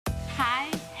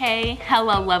Hey,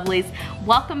 hello lovelies.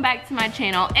 Welcome back to my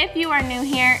channel. If you are new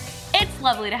here, it's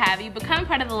lovely to have you. Become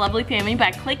part of the lovely family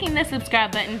by clicking the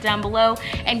subscribe button down below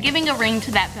and giving a ring to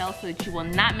that bell so that you will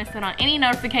not miss out on any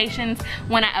notifications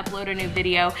when I upload a new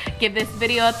video. Give this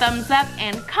video a thumbs up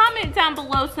and comment down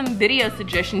below some video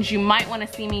suggestions you might want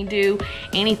to see me do,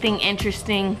 anything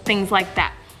interesting, things like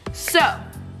that. So,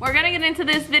 we're gonna get into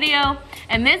this video,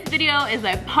 and this video is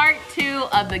a part 2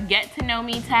 of the get to know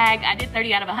me tag. I did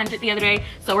 30 out of 100 the other day,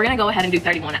 so we're gonna go ahead and do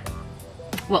 31 out.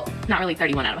 Well, not really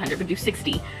 31 out of 100, but do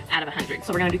 60 out of 100.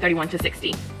 So we're gonna do 31 to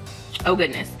 60. Oh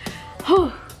goodness.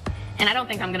 Whew. And I don't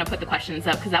think I'm gonna put the questions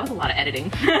up because that was a lot of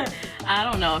editing. I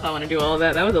don't know if I wanna do all of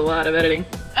that. That was a lot of editing.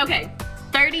 Okay,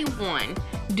 31.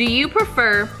 Do you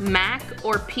prefer Mac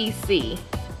or PC?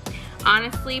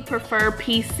 Honestly, prefer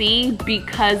PC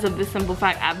because of the simple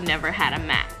fact I've never had a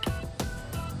Mac.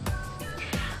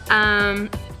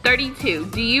 32.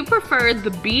 Do you prefer the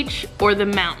beach or the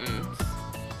mountains?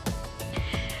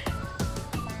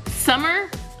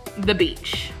 Summer, the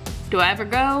beach. Do I ever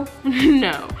go?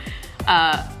 No.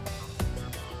 But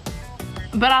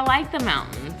I like the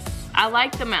mountains. I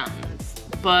like the mountains,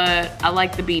 but I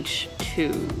like the beach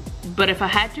too. But if I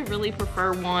had to really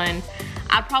prefer one,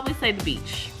 I'd probably say the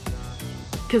beach,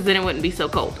 because then it wouldn't be so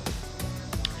cold.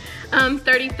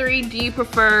 33, do you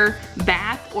prefer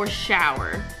bath or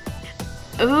shower?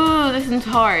 Ooh, this is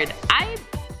hard.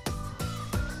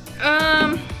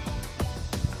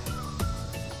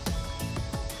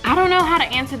 I don't know how to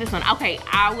answer this one. Okay,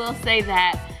 I will say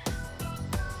that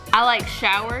I like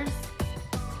showers,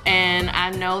 and I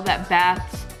know that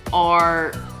baths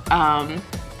are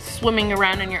swimming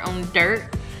around in your own dirt,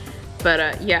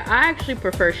 but yeah, I actually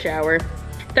prefer shower.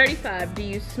 35, do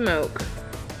you smoke?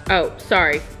 Oh,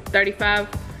 sorry, 35.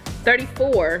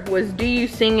 34 was, do you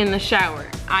sing in the shower?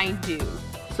 I do.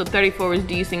 So 34 was,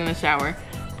 do you sing in the shower?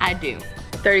 I do.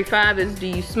 35 is, do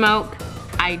you smoke?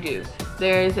 I do.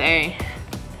 There's a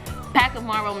pack of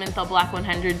Marlboro Menthol Black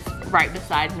 100s right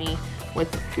beside me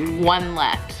with one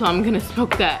left, so I'm gonna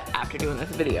smoke that after doing this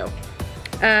video.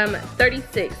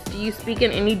 36, do you speak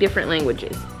in any different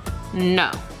languages?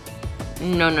 No.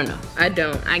 No, I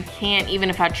don't. I can't, even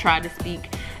if I try to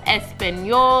speak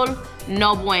Espanol,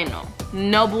 no bueno.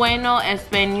 No bueno,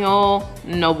 Espanol,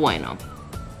 no bueno.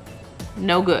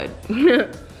 No good.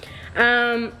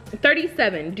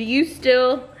 37, do you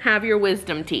still have your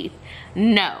wisdom teeth?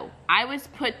 No. I was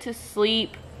put to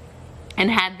sleep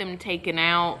and had them taken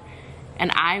out,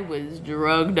 and I was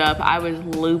drugged up. I was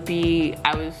loopy.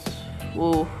 I was,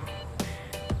 ooh.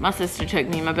 My sister took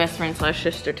me. My best friend slash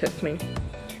sister took me.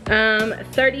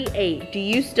 38, do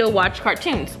you still watch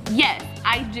cartoons? Yes,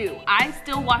 I do. I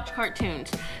still watch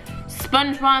cartoons.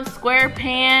 SpongeBob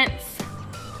SquarePants,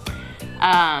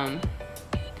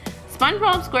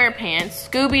 SpongeBob SquarePants,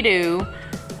 Scooby-Doo,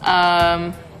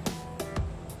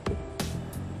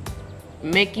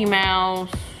 Mickey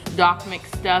Mouse, Doc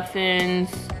McStuffins,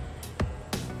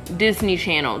 Disney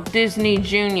Channel, Disney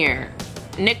Junior,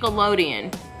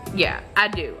 Nickelodeon. Yeah, I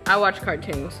do. I watch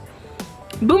cartoons.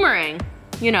 Boomerang,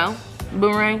 you know,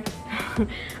 Boomerang.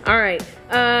 All right,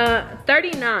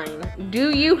 39,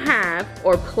 do you have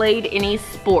or played any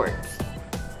sports?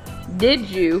 Did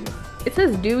you, it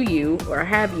says do you or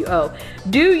have you, oh.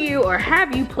 Do you or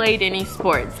have you played any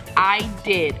sports? I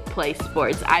did play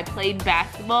sports. I played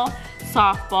basketball,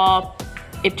 softball.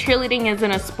 If cheerleading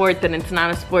isn't a sport, then it's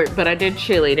not a sport, but I did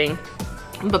cheerleading.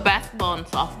 But basketball and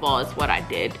softball is what I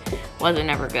did. Wasn't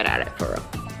ever good at it for real.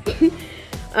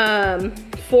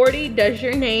 40, does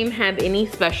your name have any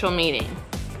special meaning?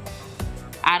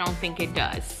 I don't think it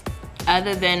does.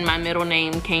 Other than my middle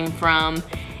name came from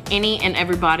any and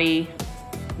everybody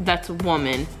that's a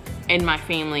woman in my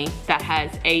family that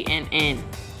has A-N-N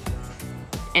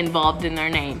involved in their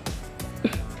name.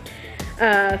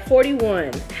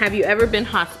 41, have you ever been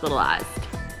hospitalized?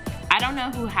 I don't know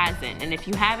who hasn't, and if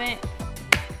you haven't,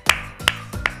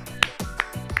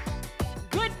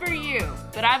 good for you.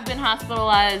 But I've been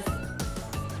hospitalized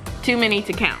too many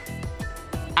to count.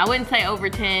 I wouldn't say over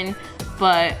 10,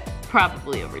 but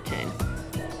probably over 10.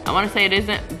 I want to say it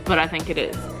isn't, but I think it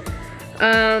is.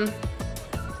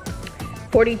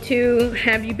 42,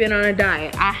 have you been on a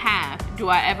diet? I have. Do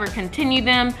I ever continue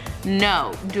them?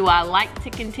 No. Do I like to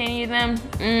continue them?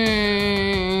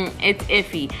 It's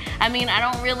iffy. I mean,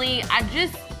 I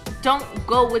just don't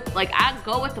go with, like, I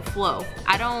go with the flow.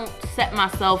 I don't set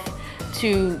myself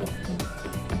to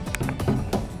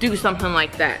do something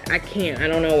like that. I can't, I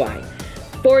don't know why.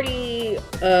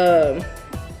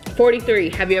 43,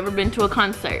 have you ever been to a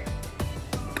concert?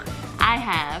 I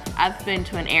have. I've been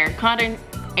to an Eric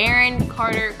Aaron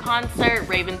Carter concert,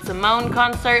 Raven Simone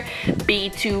concert,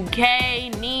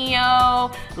 B2K, Neo,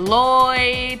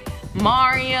 Lloyd,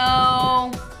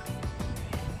 Mario,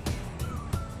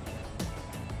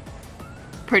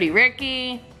 Pretty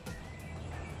Ricky.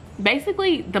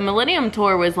 Basically, the Millennium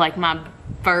Tour was like my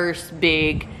first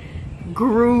big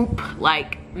group,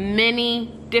 like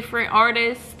many different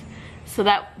artists. So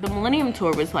that the Millennium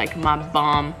Tour was like my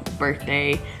bomb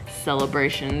birthday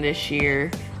celebration this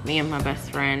year. Me and my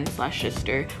best friend slash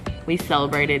sister, we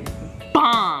celebrated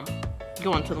bomb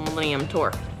going to the Millennium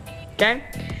Tour. Okay.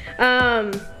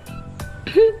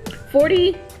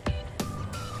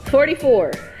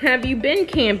 44. Have you been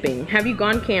camping? Have you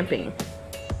gone camping?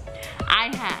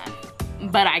 I have,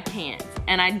 but I can't.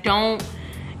 And I don't,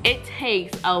 it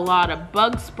takes a lot of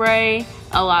bug spray,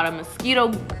 a lot of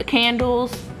mosquito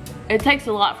candles. It takes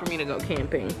a lot for me to go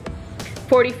camping.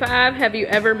 45, have you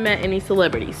ever met any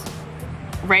celebrities?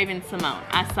 Raven Simone.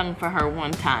 I sung for her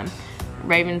one time.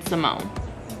 Raven Simone.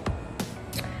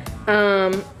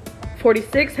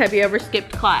 46, have you ever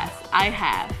skipped class? I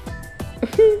have.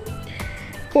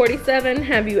 47,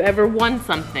 have you ever won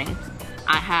something?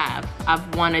 I have.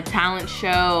 I've won a talent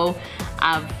show.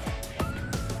 I've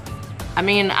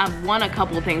won a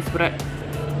couple of things, but I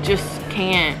just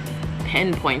can't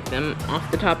pinpoint them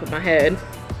off the top of my head.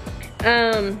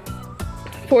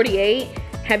 48,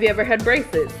 have you ever had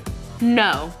braces?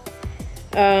 No.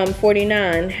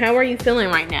 49, how are you feeling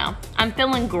right now? I'm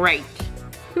feeling great.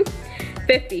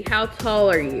 50, how tall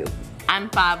are you? I'm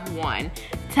 5'1".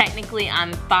 Technically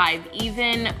I'm 5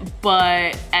 even,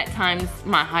 but at times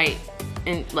my height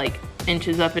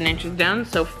inches up and inches down,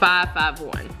 so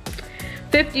 5'1".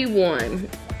 51,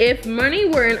 if money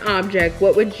were an object,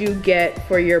 what would you get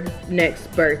for your next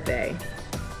birthday?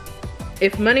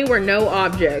 If money were no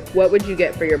object, what would you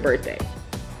get for your birthday?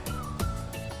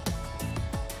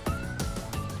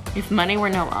 If money were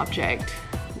no object,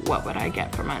 what would I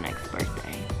get for my next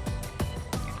birthday?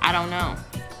 I don't know.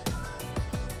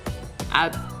 I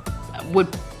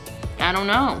don't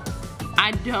know.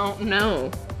 I don't know.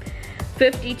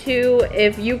 52,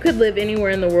 if you could live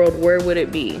anywhere in the world, where would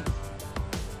it be?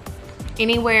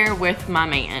 Anywhere with my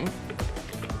man.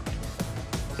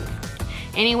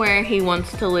 Anywhere he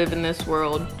wants to live in this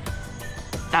world,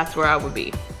 that's where I would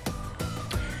be.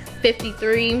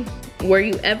 53, were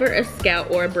you ever a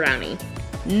scout or a brownie?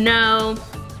 No,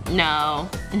 no,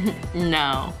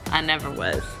 no, I never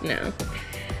was, no.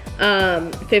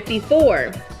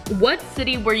 54, what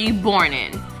city were you born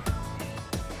in?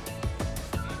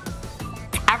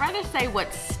 I'd rather say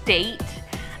what state.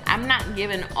 I'm not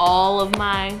giving all of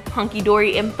my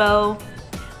hunky-dory info,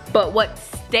 but what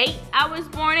state I was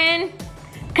born in?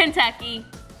 Kentucky.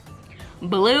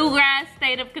 Bluegrass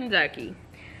state of Kentucky.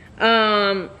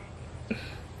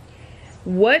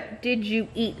 What did you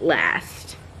eat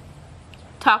last?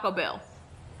 Taco Bell.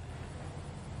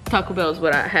 Taco Bell is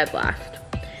what I had last.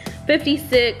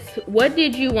 56, what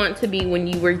did you want to be when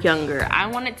you were younger? I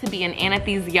wanted to be an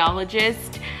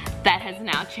anesthesiologist. That has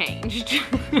now changed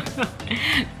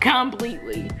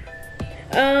completely.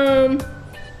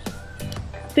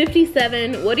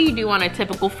 57, what do you do on a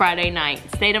typical Friday night?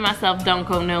 Stay to myself, don't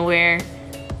go nowhere,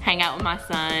 hang out with my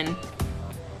son,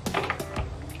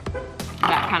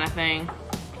 that kind of thing.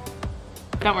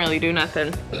 Don't really do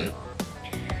nothing.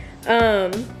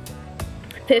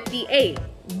 58,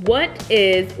 what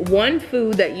is one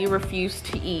food that you refuse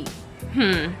to eat?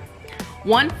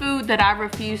 One food that I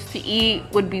refuse to eat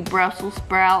would be Brussels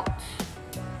sprouts.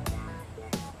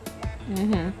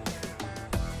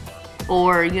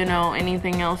 Or, you know,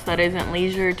 anything else that isn't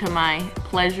leisure to my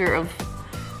pleasure of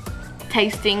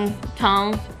tasting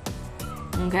tongue.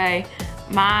 Okay,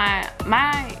 my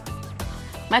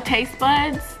taste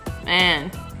buds, man,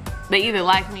 they either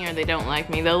like me or they don't like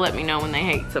me. They'll let me know when they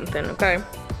hate something, okay?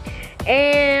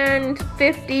 And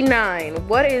 59,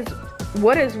 what is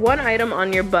one item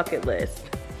on your bucket list?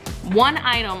 One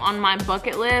item on my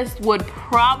bucket list would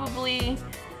probably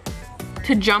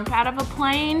to jump out of a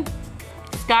plane,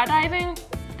 skydiving.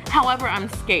 However, I'm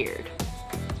scared.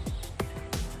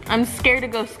 I'm scared to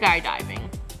go skydiving.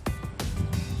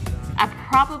 I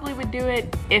probably would do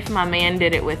it if my man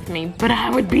did it with me, but I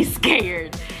would be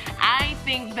scared. I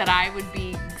think that I would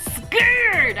be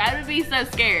scared. I would be so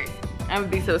scared. I would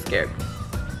be so scared.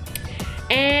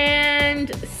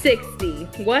 And 60,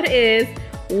 what is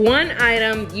one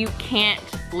item you can't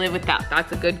live without?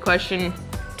 That's a good question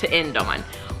to end on.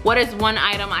 What is one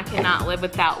item I cannot live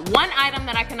without? One item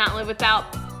that I cannot live without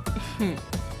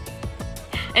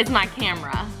is my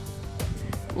camera.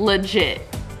 Legit.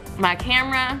 My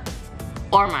camera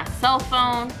or my cell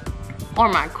phone or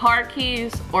my car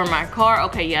keys, or my car.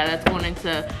 Okay, yeah, that's going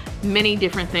into many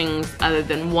different things other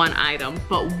than one item.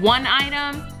 But one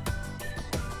item,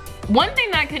 one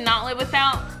thing that I could not live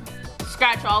without,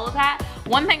 scratch all of that.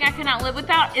 One thing I cannot live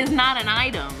without is not an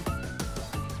item.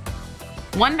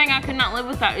 One thing I could not live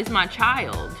without is my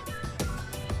child.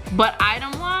 But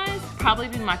item-wise, probably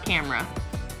be my camera.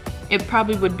 It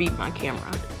probably would be my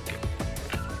camera.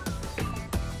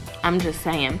 I'm just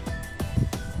saying.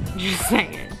 Just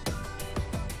saying.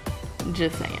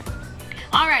 Just saying.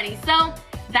 Alrighty, so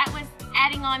that was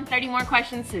adding on 30 more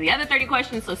questions to the other 30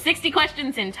 questions. So 60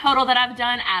 questions in total that I've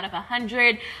done out of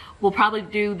 100. We'll probably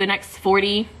do the next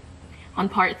 40 on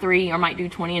part 3, or might do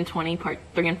 20 and 20, part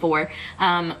 3 and 4.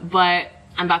 But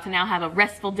I'm about to now have a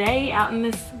restful day out in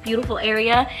this beautiful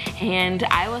area, and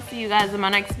I will see you guys in my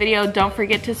next video. Don't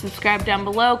forget to subscribe down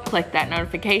below, click that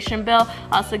notification bell.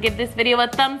 Also give this video a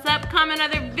thumbs up, comment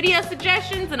other video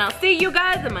suggestions, and I'll see you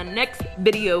guys in my next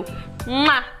video.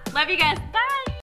 Mwah! Love you guys, bye!